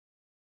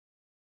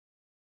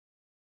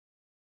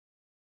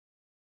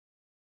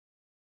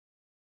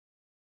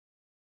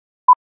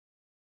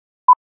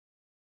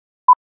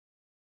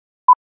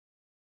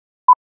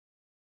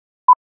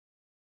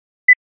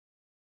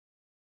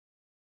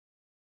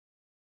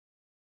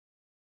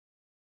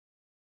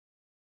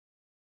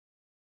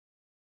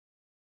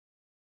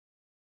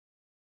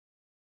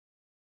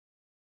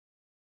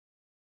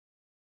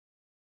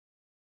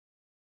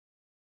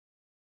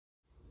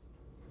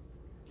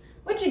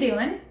What you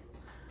doing?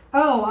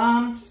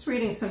 Oh, just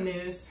reading some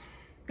news.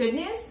 Good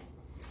news?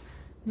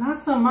 Not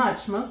so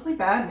much, mostly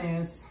bad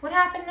news. What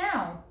happened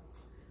now?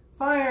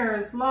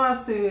 Fires,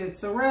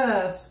 lawsuits,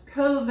 arrests,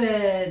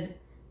 COVID,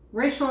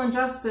 racial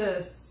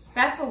injustice.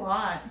 That's a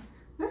lot.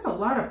 There's a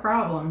lot of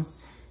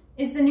problems.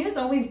 Is the news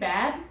always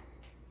bad?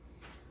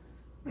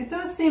 It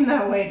does seem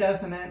that way,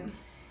 doesn't it?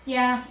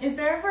 Yeah. Is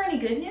there ever any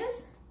good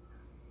news?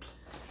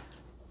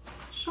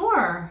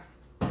 Sure.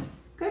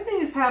 Good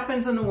news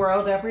happens in the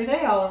world every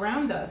day all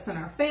around us, in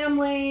our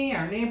family,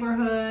 our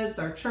neighborhoods,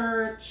 our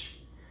church.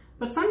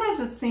 But sometimes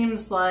it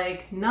seems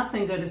like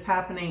nothing good is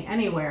happening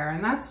anywhere,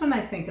 and that's when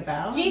I think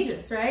about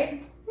Jesus,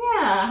 right?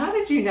 Yeah, how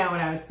did you know what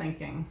I was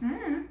thinking?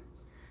 Hmm.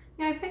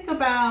 Yeah, I think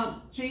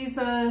about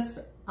Jesus,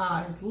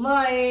 his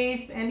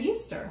life, and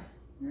Easter.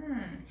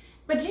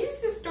 But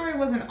Jesus' story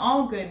wasn't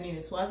all good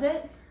news, was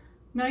it?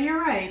 No,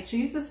 you're right.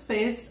 Jesus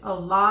faced a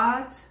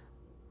lot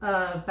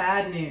of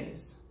bad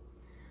news.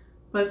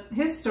 But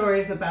his story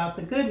is about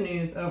the good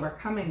news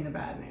overcoming the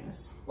bad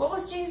news. What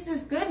was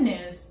Jesus' good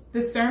news?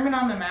 The Sermon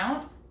on the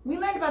Mount? We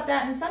learned about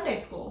that in Sunday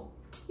school.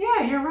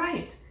 Yeah, you're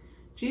right.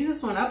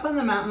 Jesus went up on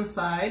the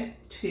mountainside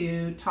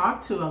to talk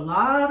to a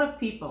lot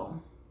of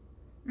people.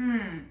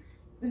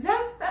 Is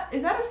that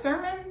a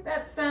sermon?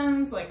 That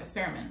sounds like a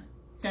sermon.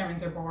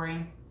 Sermons are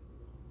boring.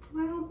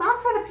 Well,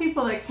 not for the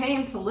people that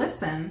came to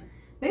listen.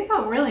 They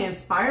felt really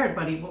inspired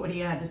by what he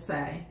had to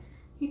say.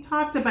 He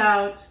talked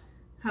about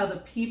how the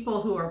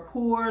people who are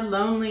poor,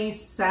 lonely,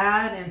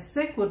 sad, and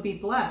sick would be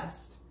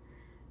blessed.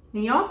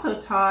 And he also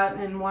taught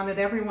and wanted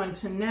everyone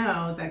to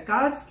know that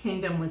God's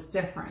kingdom was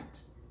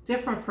different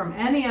from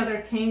any other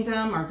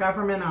kingdom or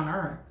government on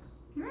earth.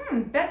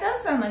 That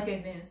does sound like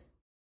good news.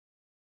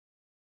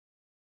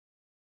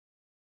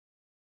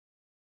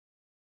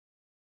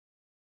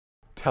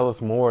 Tell us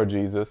more,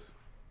 Jesus.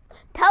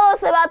 Tell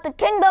us about the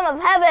kingdom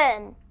of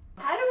heaven.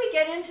 How do we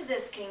get into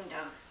this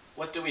kingdom?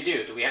 What do we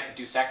do? Do we have to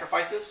do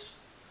sacrifices?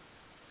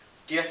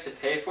 Do you have to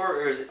pay for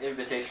it, or is it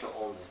invitational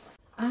only?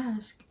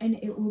 Ask, and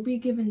it will be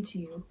given to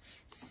you.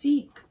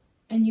 Seek,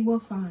 and you will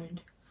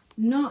find.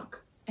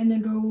 Knock, and the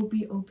door will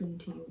be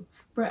opened to you.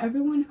 For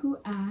everyone who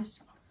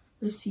asks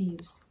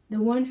receives.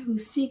 The one who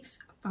seeks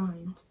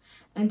finds.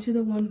 And to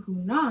the one who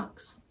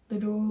knocks, the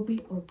door will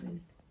be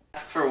opened.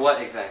 Ask for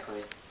what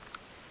exactly?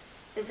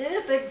 Is it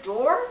a big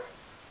door?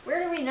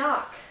 Where do we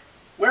knock?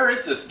 Where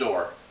is this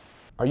door?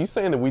 Are you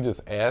saying that we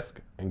just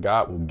ask and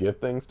God will give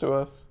things to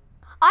us?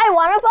 I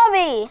want a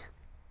puppy.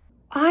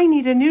 I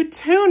need a new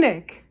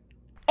tunic.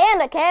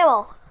 And a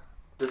camel.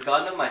 Does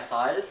God know my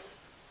size?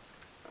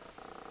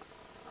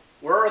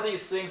 Where are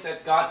these things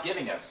that God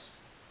giving us?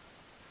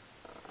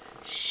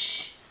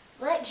 Shh!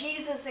 Let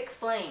Jesus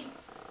explain.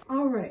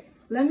 All right,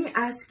 let me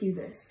ask you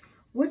this.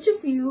 Which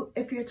of you,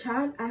 if your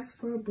child asks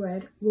for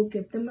bread, will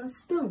give them a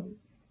stone?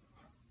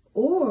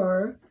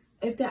 Or,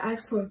 if they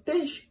ask for a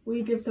fish, will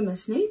you give them a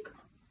snake?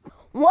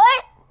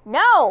 What?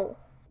 No.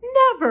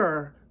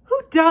 Never. Who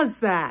does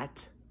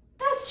that?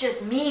 That's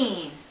just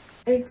mean.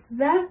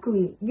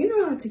 Exactly. You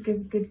know how to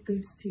give good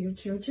gifts to your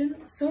children,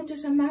 so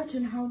just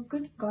imagine how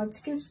good God's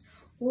gifts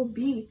will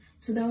be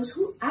to those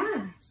who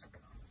ask.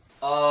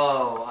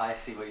 Oh, I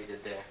see what you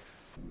did there.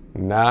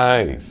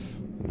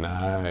 Nice.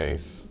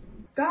 Nice.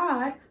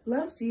 God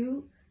loves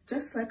you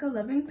just like a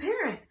loving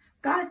parent.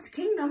 God's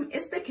kingdom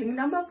is the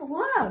kingdom of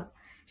love.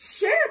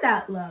 Share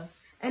that love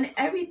in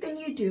everything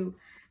you do.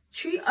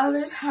 Treat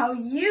others how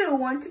you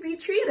want to be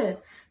treated.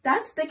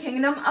 That's the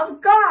kingdom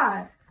of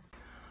God.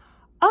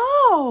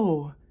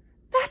 Oh,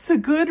 that's a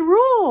good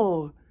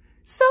rule.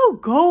 So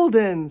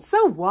golden,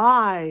 so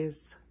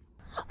wise.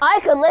 I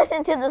could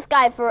listen to this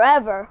guy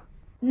forever.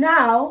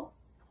 Now,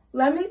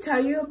 let me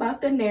tell you about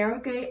the narrow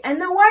gate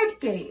and the wide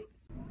gate.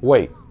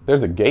 Wait,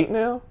 there's a gate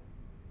now?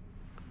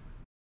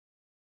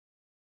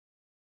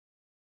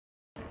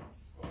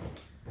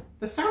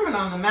 The Sermon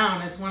on the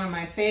Mount is one of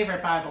my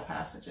favorite Bible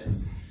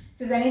passages.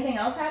 Does anything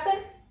else happen?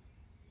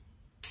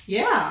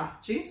 Yeah,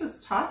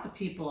 Jesus taught the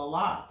people a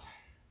lot.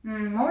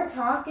 More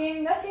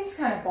talking? That seems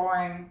kind of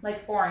boring,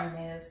 like boring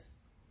news.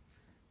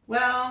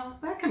 Well,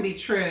 that can be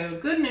true.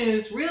 Good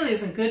news really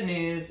isn't good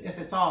news if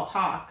it's all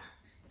talk.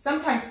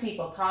 Sometimes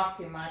people talk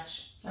too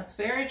much. That's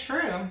very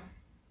true.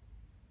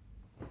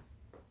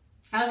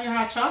 How's your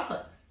hot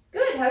chocolate?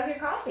 Good, how's your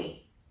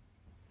coffee?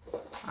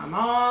 I'm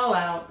all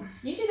out.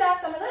 You should have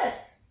some of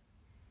this.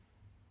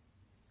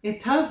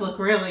 It does look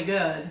really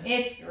good.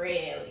 It's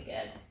really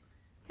good.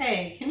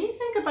 Hey, can you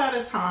think about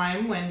a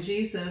time when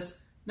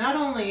Jesus not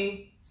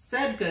only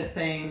said good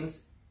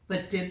things,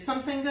 but did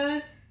something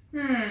good?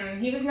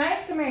 He was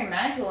nice to Mary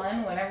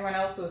Magdalene when everyone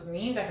else was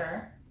mean to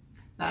her.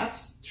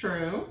 That's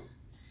true.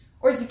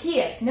 Or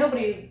Zacchaeus.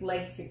 Nobody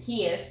liked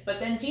Zacchaeus, but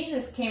then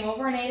Jesus came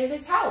over and ate at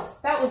his house.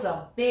 That was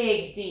a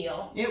big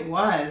deal. It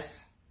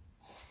was.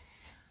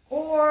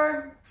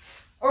 Or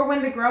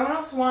when the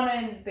grown-ups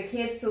wanted the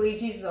kids to leave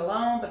Jesus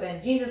alone, but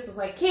then Jesus was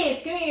like,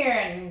 kids, come here,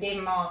 and gave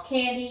them all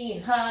candy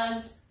and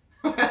hugs.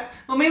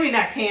 Well, maybe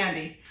not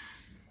candy.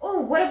 Oh,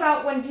 what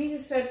about when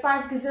Jesus fed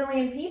 5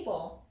 gazillion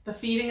people? The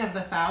feeding of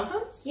the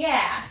thousands?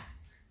 Yeah.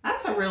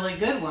 That's a really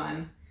good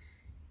one.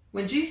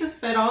 When Jesus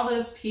fed all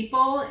those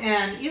people,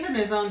 and even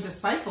his own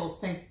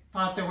disciples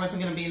thought there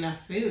wasn't going to be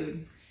enough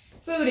food.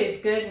 Food is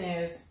good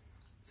news.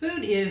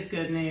 Food is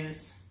good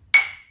news.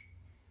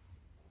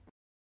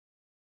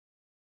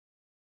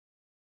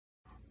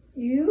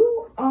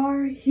 You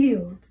are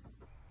healed.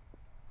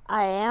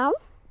 I am?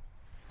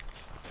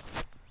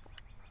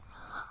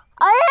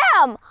 I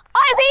am!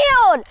 I'm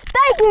healed!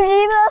 Thank you,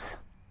 Jesus!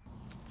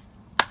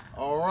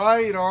 All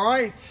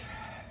right.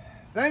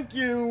 Thank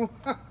you.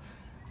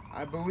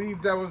 I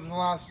believe that was the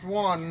last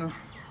one.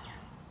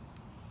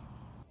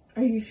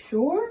 Are you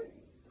sure?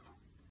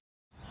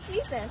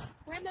 Jesus,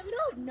 we're in the middle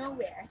of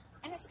nowhere,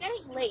 and it's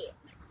getting late.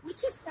 We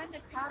just send the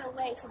crowd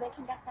away so they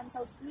can get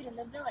themselves food in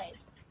the village.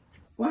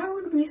 Why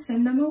would we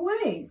send them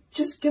away?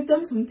 Just give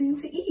them something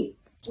to eat.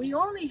 We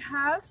only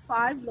have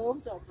 5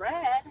 loaves of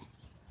bread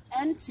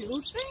and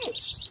 2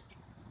 fish.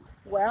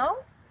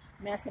 Well,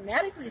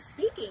 mathematically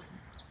speaking,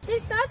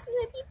 There's thousands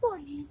of people,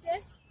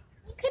 Jesus.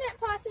 You couldn't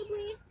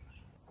possibly...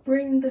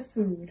 Bring the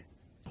food.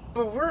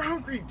 But we're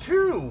hungry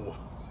too.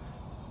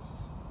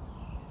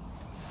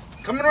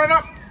 Coming right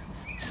up.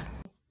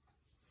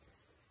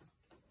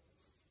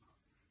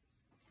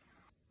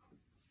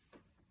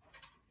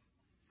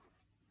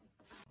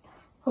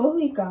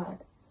 Holy God,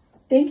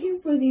 thank you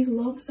for these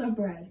loaves of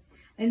bread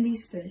and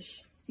these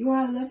fish. You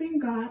are a loving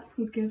God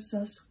who gives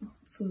us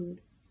food.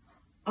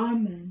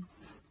 Amen.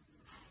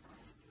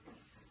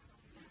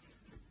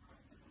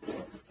 And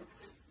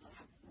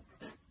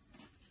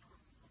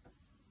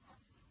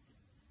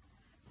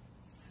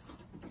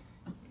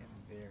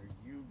there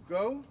you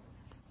go.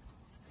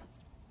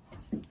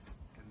 And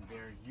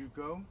there you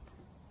go.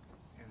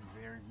 And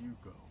there you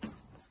go.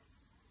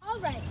 All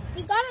right,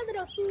 we got a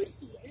little food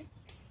here.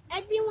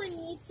 Everyone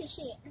needs to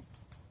share.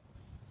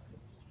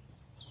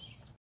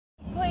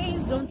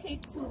 please don't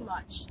take too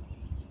much.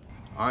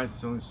 Alright,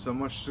 there's only so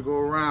much to go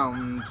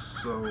around,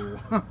 so...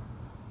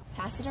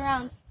 Pass it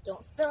around.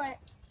 Don't spill it.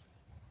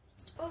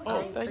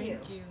 Oh,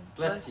 thank you.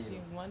 Bless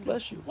you.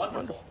 Bless you.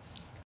 Wonderful.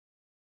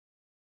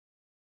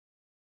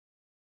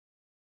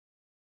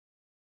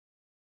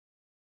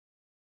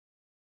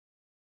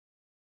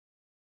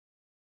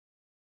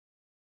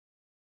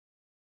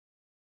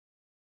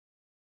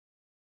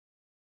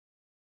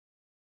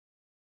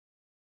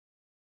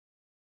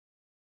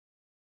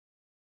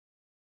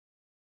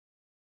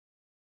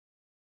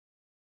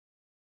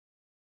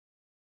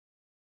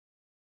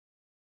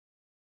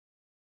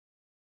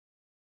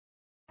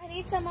 I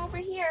need some over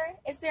here.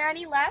 Is there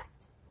any left?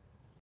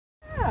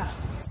 Yeah,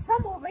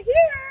 some over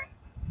here.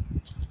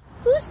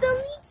 Who still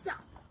needs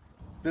some?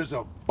 There's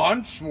a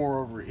bunch more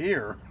over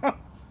here.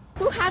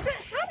 Who hasn't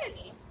had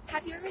any?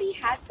 Have you already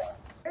had some?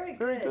 Very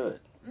good.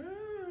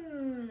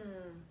 Mmm.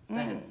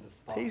 That hits the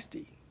spot.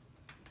 Tasty.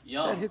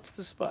 Yum. That hits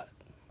the spot.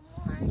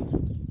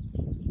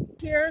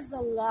 Here's a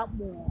lot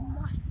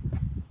more.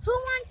 Who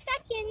wants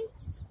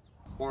seconds?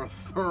 Or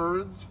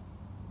thirds.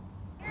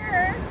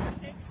 Here,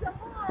 take some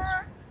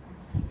more.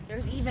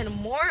 There's even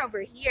more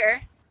over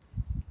here.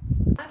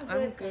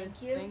 I'm good,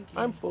 thank you.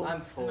 I'm full.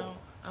 I'm full. No,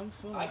 I'm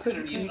full. I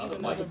couldn't eat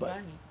another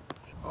bite.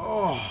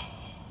 Oh,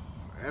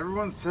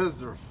 everyone says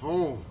they're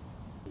full.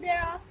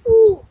 They're all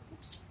full.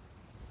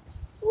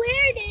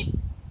 Where did...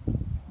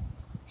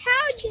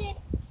 How did...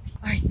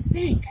 I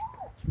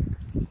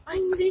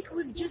think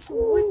we've just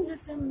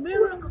witnessed a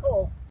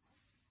miracle.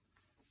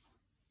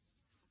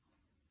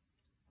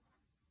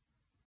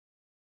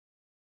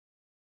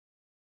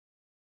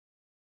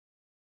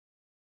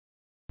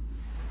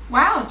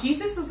 Wow,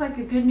 Jesus was like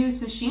a good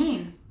news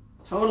machine.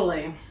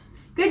 Totally.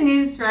 Good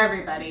news for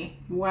everybody.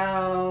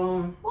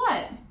 Well,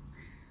 What?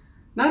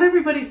 not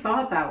everybody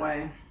saw it that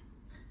way.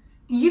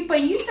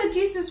 But you said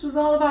Jesus was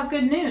all about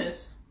good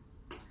news.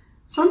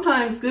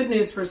 Sometimes good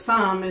news for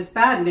some is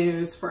bad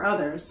news for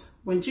others.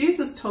 When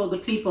Jesus told the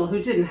people who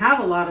didn't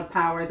have a lot of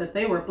power that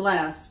they were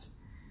blessed,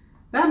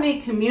 that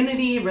made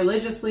community,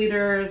 religious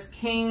leaders,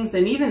 kings,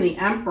 and even the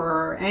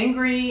emperor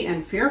angry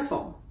and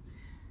fearful.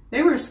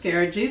 They were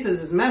scared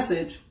Jesus'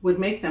 message would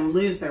make them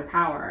lose their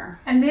power.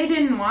 And they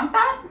didn't want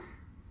that?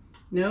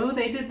 No,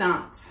 they did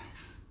not.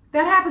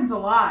 That happens a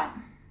lot.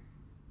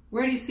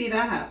 Where do you see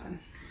that happen?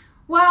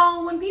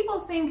 Well, when people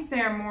think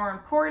they're more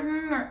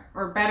important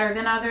or better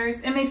than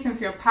others, it makes them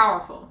feel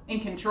powerful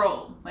and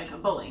controlled, like a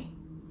bully.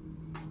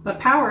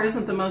 But power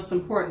isn't the most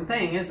important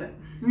thing, is it?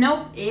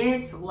 Nope,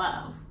 it's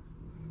love.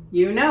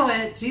 You know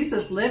it.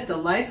 Jesus lived a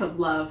life of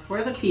love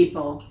for the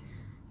people,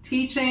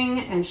 teaching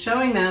and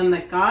showing them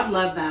that God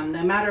loved them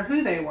no matter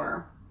who they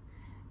were.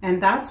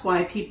 And that's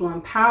why people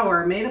in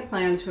power made a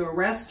plan to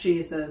arrest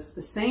Jesus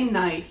the same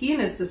night he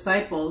and his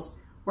disciples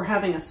were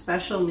having a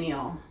special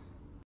meal.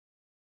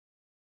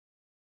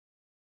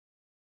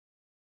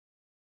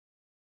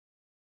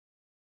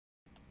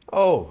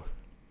 Oh,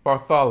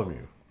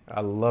 Bartholomew, I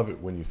love it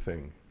when you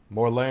sing.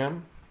 More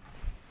lamb?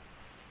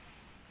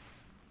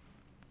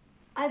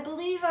 I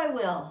believe I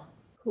will.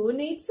 Who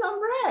needs some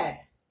bread?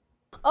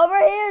 Over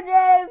here,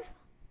 James.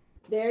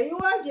 There you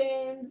are,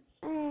 James.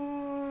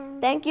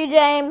 Thank you,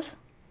 James.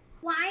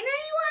 Wine,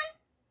 anyone?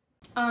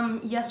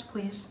 Yes,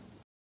 please.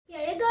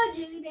 Here you go,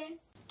 Judith.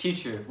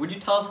 Teacher, would you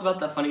tell us about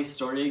that funny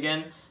story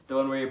again? The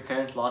one where your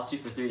parents lost you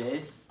for 3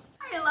 days?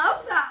 I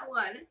love that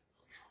one.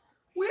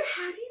 Where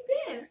have you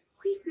been?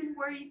 We've been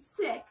worried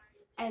sick.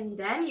 And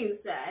then you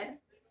said,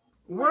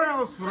 Where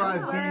else would I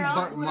be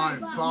but my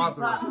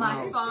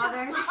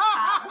father's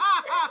house?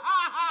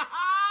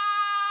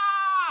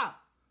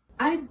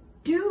 I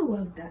do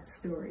love that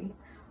story.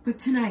 But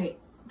tonight,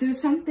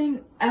 there's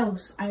something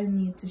else I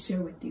need to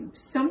share with you.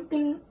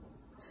 Something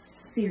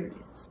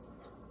serious.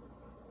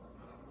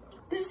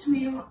 This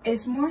meal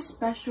is more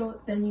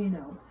special than you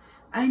know.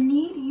 I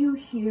need you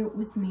here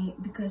with me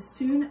because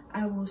soon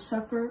I will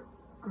suffer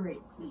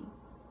greatly.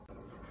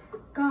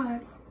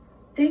 God,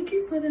 thank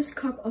you for this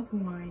cup of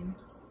wine.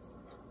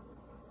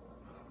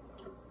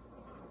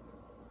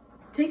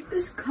 Take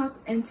this cup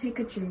and take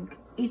a drink,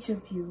 each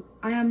of you.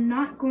 I am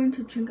not going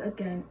to drink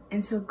again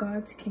until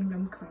God's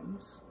kingdom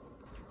comes.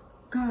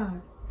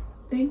 God,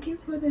 thank you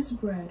for this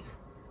bread.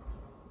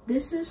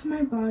 This is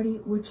my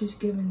body which is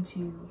given to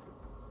you.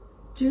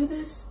 Do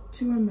this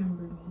to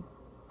remember me.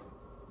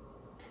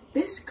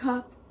 This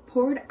cup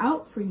poured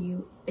out for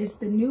you is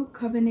the new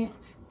covenant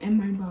in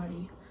my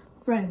body.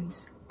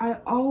 Friends, I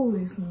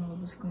always knew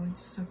I was going to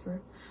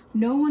suffer.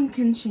 No one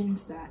can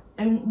change that.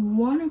 And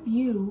one of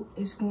you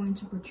is going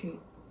to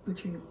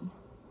betray me.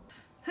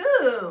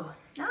 Who?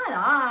 Not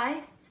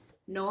I.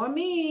 Nor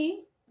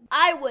me.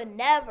 I would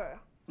never.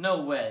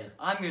 No way.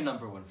 I'm your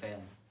 #1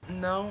 fan.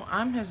 No,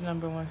 I'm his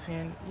 #1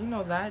 fan. You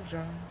know that,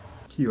 John.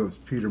 He loves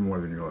Peter more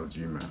than he loves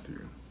you,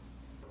 Matthew.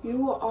 You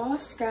will all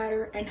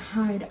scatter and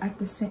hide at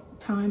the same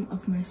time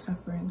of my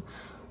suffering.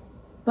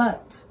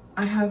 But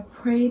I have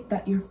prayed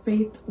that your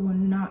faith will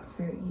not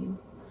fail you,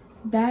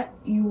 that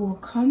you will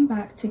come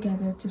back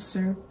together to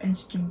serve and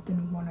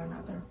strengthen one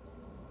another.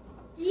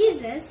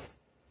 Jesus,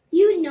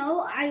 you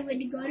know I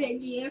would go to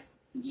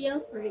jail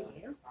for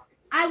you.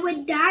 I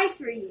would die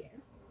for you.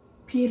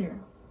 Peter,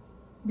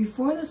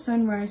 before the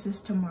sun rises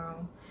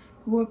tomorrow,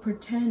 you will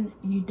pretend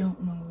you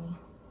don't know me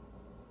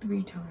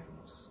 3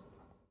 times.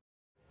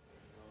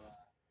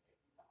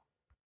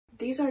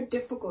 These are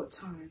difficult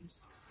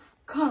times.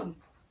 Come,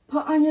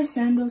 put on your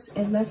sandals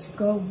and let's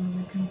go where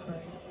we can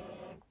pray.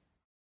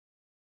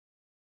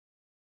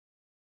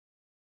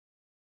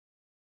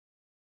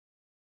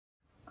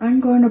 I'm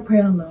going to pray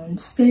alone.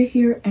 Stay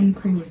here and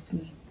pray with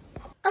me.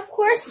 Of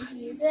course,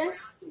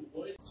 Jesus.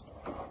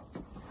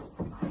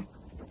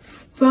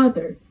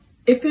 Father,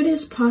 if it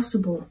is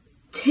possible,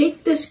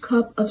 take this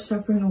cup of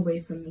suffering away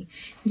from me,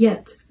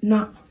 yet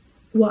not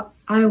what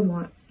I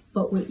want,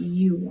 but what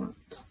you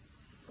want.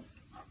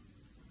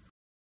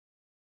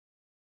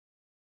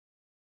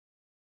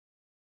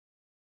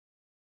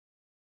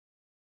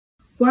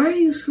 Why are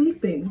you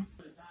sleeping?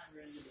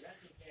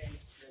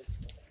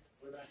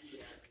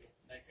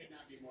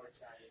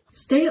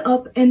 Stay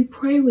up and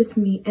pray with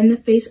me in the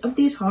face of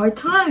these hard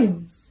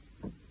times.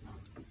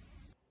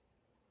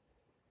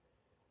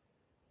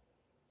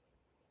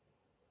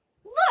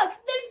 Look,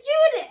 there's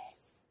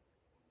Judas.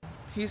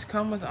 He's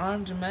come with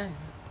armed men.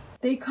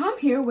 They come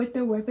here with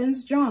their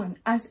weapons drawn,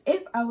 as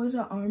if I was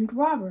an armed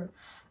robber.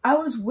 I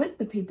was with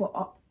the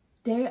people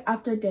day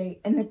after day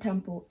in the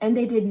temple, and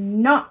they did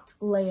not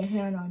lay a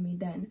hand on me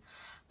then.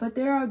 But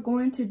they are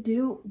going to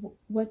do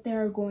what they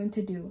are going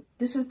to do.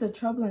 This is the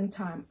troubling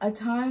time, a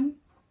time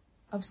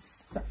of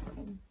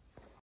suffering.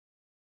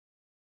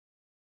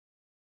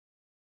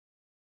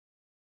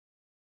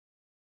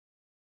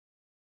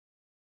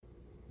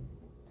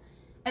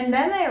 And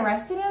then they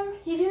arrested him?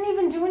 He didn't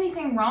even do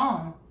anything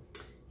wrong.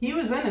 He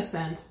was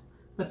innocent,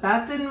 but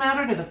that didn't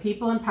matter to the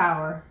people in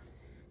power.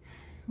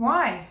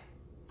 Why?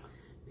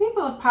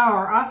 People with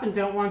power often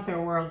don't want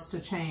their worlds to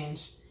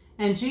change,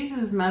 and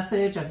Jesus'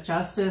 message of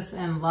justice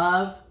and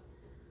love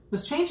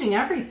was changing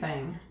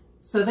everything,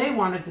 so they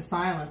wanted to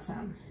silence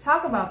him.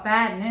 Talk about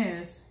bad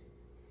news.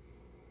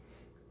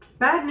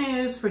 Bad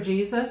news for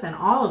Jesus and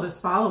all of his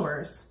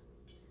followers.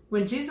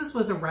 When Jesus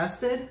was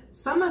arrested,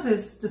 some of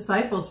his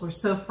disciples were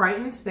so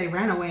frightened they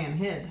ran away and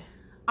hid.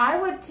 I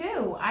would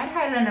too. I'd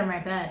hide under my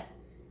bed.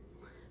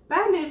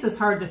 Bad news is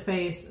hard to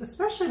face,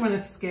 especially when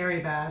it's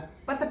scary bad.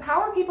 But the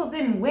power people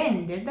didn't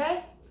win, did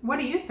they? What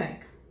do you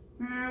think?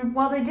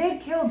 Well, they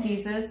did kill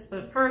Jesus,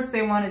 but first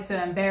they wanted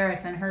to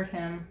embarrass and hurt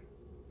him.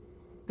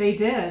 They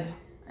did.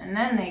 And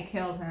then they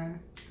killed him.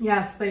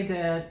 Yes, they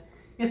did.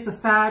 It's a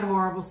sad,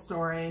 horrible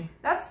story.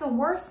 That's the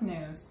worst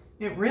news.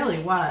 It really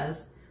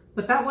was.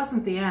 But that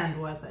wasn't the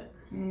end, was it?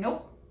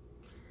 Nope.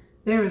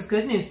 There was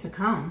good news to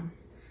come.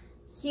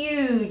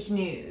 Huge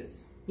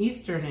news.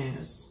 Easter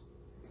news.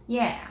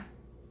 Yeah.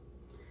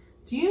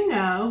 Do you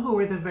know who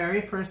were the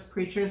very first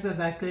preachers of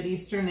that good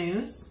Easter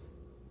news?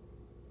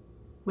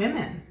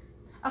 Women.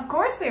 Of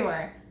course they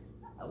were.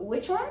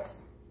 Which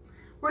ones?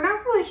 We're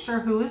not really sure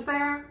who was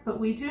there, but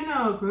we do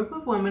know a group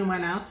of women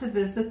went out to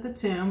visit the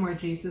tomb where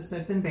Jesus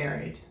had been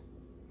buried.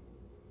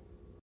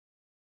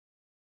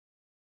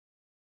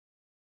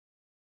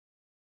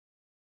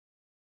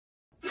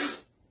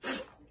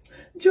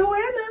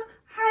 Joanna,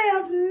 I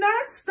have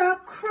not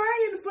stopped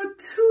crying for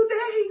 2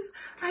 days.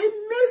 I I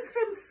miss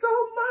him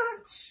so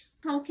much.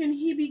 How can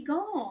he be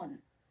gone?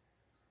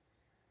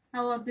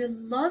 Our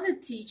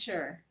beloved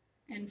teacher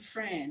and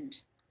friend.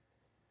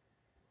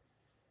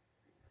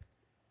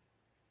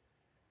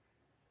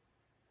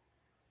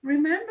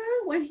 Remember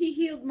when he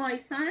healed my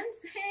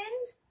son's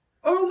hand?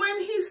 Or when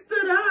he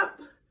stood up,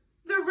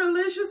 the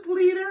religious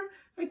leader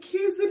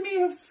accusing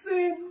me of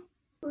sin.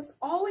 He was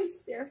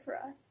always there for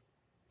us,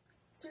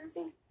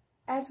 serving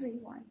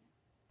everyone.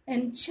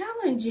 And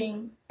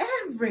challenging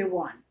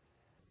everyone.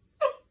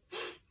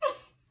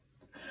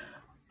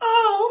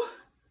 Oh,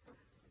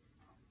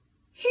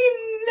 he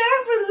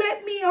never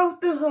let me off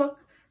the hook,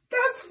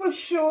 that's for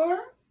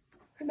sure.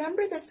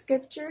 Remember the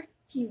scripture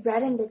he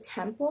read in the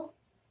temple?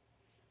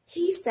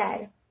 He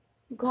said,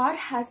 God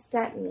has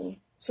sent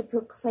me to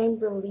proclaim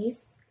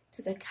release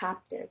to the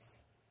captives.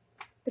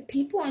 The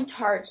people in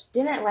charge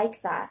didn't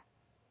like that.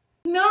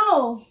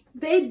 No,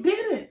 they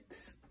didn't.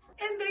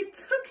 And they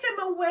took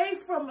him away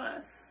from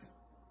us.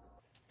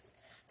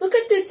 Look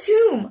at the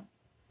tomb,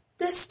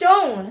 the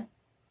stone.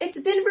 It's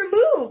been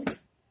removed.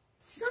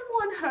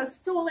 Someone has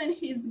stolen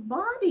his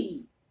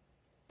body.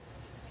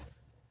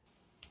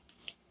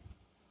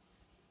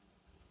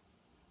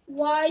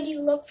 Why do you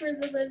look for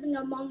the living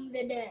among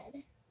the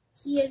dead?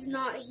 He is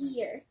not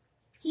here.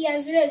 He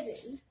has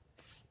risen.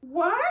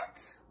 What?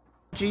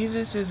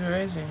 Jesus is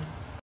risen.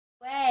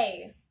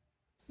 Way.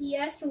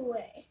 Yes,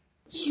 away.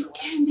 You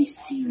can't be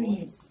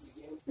serious.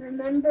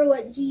 Remember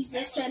what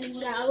Jesus said in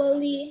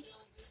Galilee?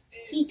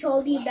 He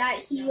told you that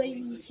he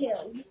would be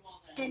killed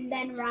and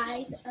then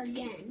rise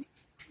again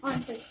on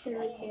the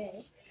third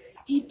day.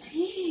 He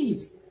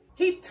did.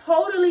 He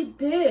totally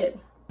did.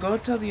 Go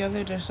tell the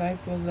other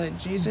disciples that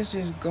Jesus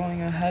is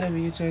going ahead of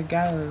you to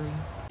Galilee.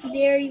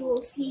 There you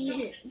will see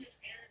him,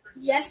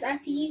 just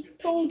as he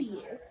told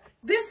you.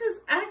 This is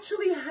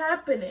actually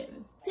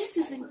happening. This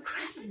is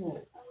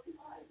incredible.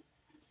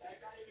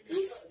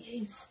 This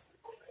is...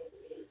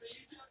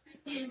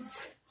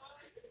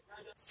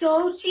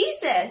 So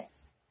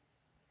Jesus.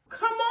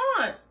 Come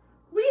on.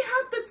 We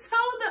have to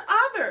tell the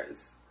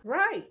others.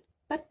 Right.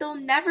 But they'll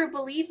never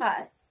believe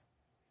us.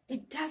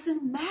 It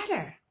doesn't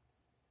matter.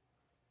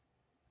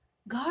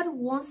 God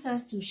wants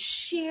us to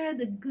share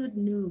the good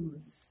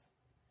news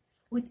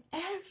with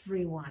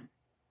everyone,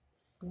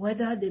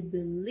 whether they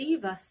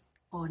believe us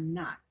or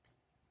not.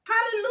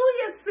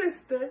 Hallelujah,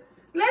 sister.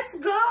 Let's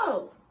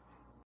go.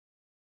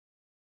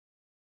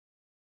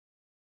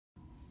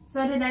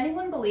 So did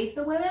anyone believe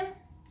the women?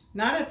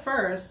 Not at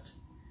first.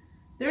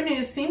 Their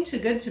news seemed too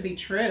good to be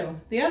true.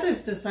 The other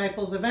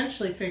disciples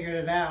eventually figured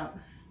it out.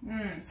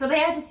 So they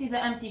had to see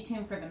the empty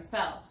tomb for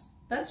themselves.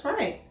 That's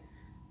right.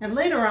 And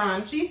later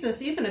on,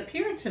 Jesus even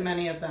appeared to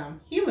many of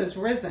them. He was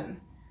risen.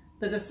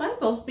 The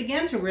disciples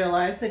began to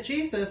realize that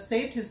Jesus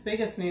saved his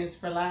biggest news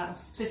for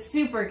last. The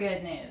super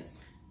good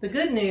news. The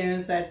good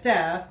news that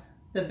death,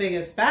 the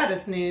biggest,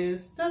 baddest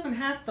news, doesn't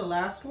have the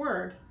last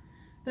word.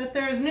 That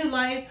there is new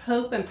life,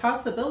 hope, and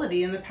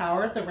possibility in the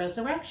power of the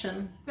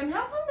resurrection. Then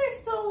how come there's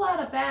still a lot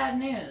of bad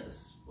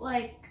news?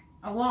 Like,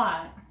 a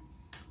lot.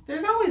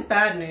 There's always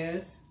bad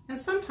news, and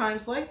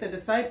sometimes, like the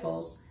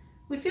disciples,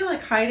 we feel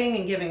like hiding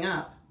and giving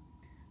up.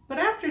 But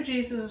after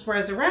Jesus'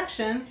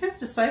 resurrection, his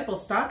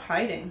disciples stopped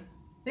hiding.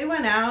 They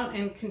went out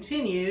and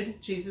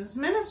continued Jesus'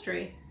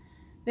 ministry.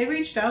 They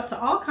reached out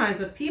to all kinds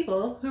of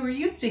people who were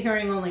used to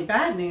hearing only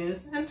bad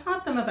news and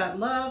taught them about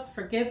love,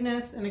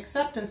 forgiveness, and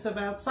acceptance of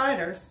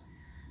outsiders.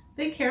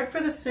 They cared for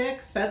the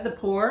sick, fed the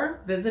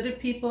poor, visited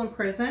people in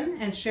prison,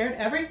 and shared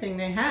everything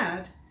they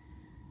had.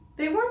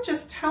 They weren't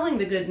just telling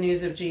the good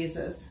news of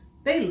Jesus.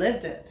 They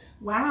lived it.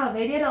 Wow,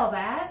 they did all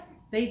that?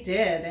 They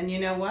did, and you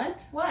know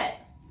what? What?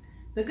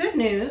 The good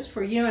news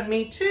for you and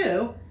me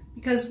too,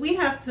 because we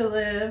have to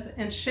live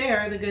and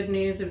share the good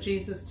news of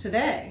Jesus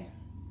today.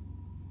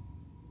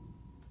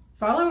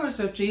 Followers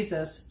of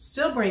Jesus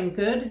still bring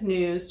good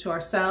news to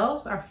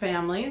ourselves, our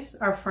families,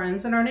 our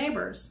friends, and our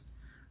neighbors.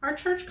 Our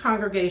church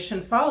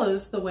congregation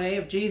follows the way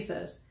of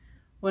Jesus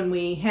when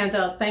we hand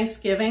out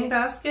Thanksgiving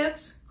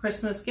baskets,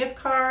 Christmas gift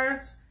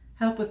cards,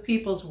 help with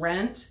people's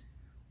rent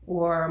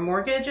or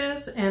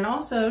mortgages, and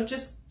also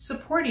just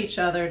support each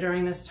other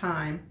during this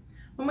time.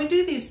 When we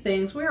do these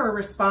things, we are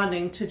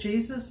responding to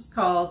Jesus'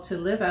 call to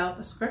live out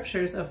the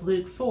scriptures of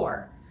Luke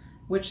 4,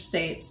 which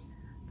states,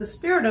 "The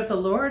Spirit of the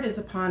Lord is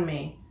upon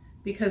me,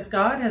 because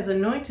God has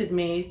anointed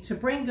me to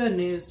bring good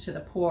news to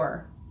the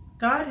poor.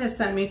 God has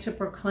sent me to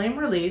proclaim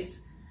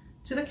release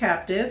to the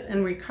captives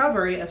and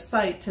recovery of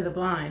sight to the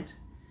blind,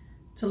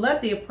 to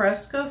let the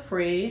oppressed go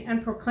free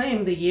and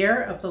proclaim the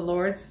year of the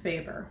Lord's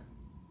favor."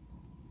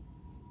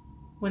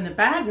 When the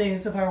bad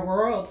news of our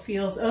world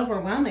feels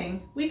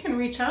overwhelming, we can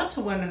reach out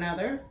to one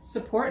another,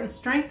 support and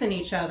strengthen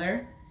each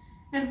other,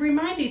 and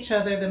remind each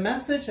other the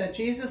message that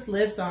Jesus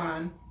lives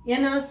on,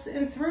 in us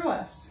and through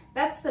us.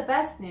 That's the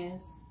best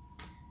news.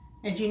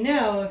 And you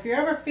know, if you're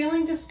ever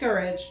feeling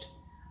discouraged,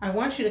 I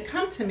want you to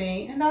come to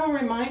me and I'll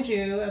remind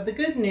you of the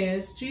good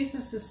news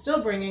Jesus is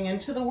still bringing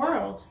into the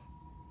world.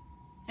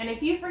 And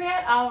if you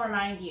forget, I'll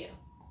remind you.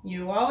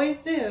 You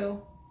always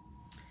do.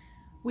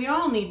 We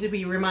all need to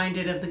be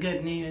reminded of the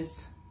good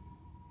news.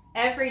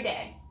 Every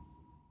day.